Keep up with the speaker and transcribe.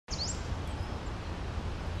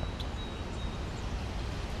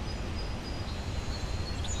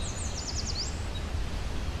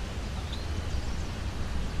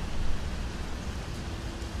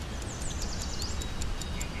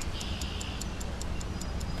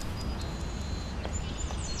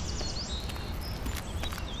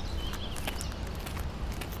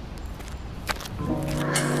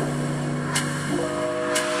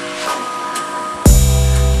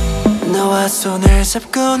너와 손을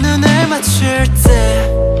잡고 눈을 맞출 때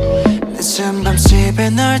늦은 밤 집에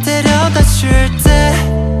널 데려다 줄 때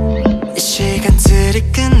이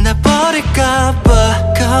시간들이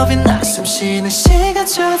끝나버릴까봐 겁이 나 숨쉬는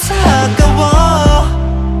시간조차 아까워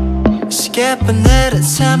시곗바늘은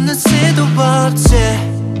참 눈치도 없지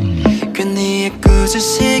괜히 애꿎은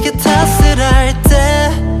시계 탓을 할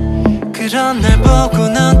때 그런 날 보고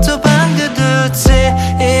넌 또 방긋웃지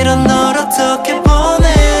이런 널 어떻게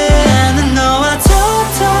보내 나는 너와 더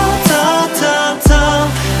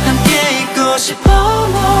함께 있고 싶어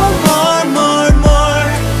more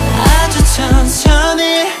아주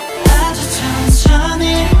천천히 난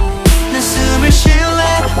숨을 쉴래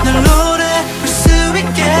널 노래 부를 수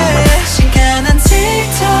있게 시간은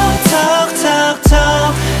틱톡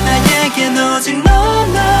나에겐 오직 너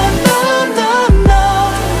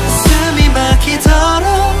숨이 막히도록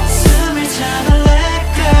숨을 잡아 let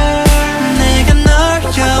go 내가 널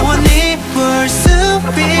영원히 볼 수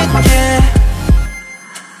있게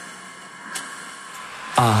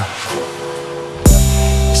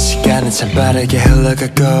시간은 참 빠르게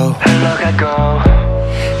흘러가고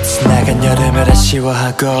지나간 여름을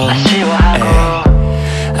아쉬워하고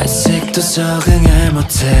아직도 적응을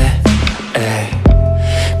못해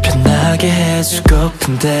편하게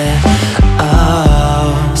해주고픈데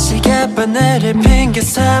시곗바늘을 핑계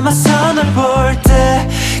삼아서 널 볼 때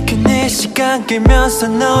괜히 시간 끌면서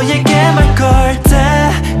너에게 말 걸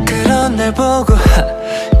때 그런 날 보고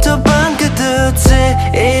또 방긋웃지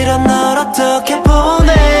이런 널 어떻게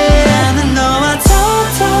보내 나는 너와 더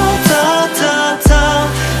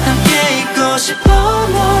함께 있고 싶어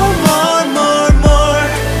more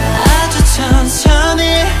아주 천천히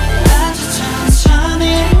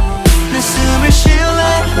내 숨을 쉴래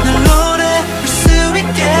널 노래 부를 수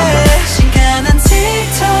있게 시간은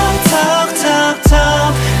틱톡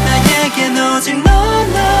나에겐 오직 너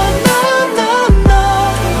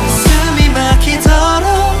숨이 막히도록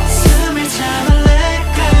숨을 잡아 let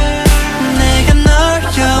go 내가 널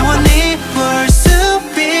영원히 볼 수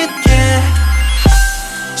있게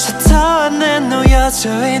셔터 안에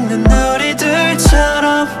놓여져 있는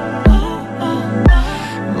우리들처럼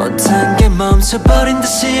모든 게 멈춰버린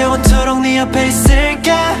듯이 영원토록 네 옆에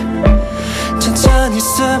있을게 천천히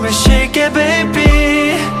숨을 쉴게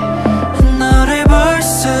baby 너를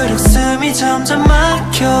볼수록 숨이 점점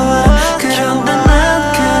막혀와 그런데 난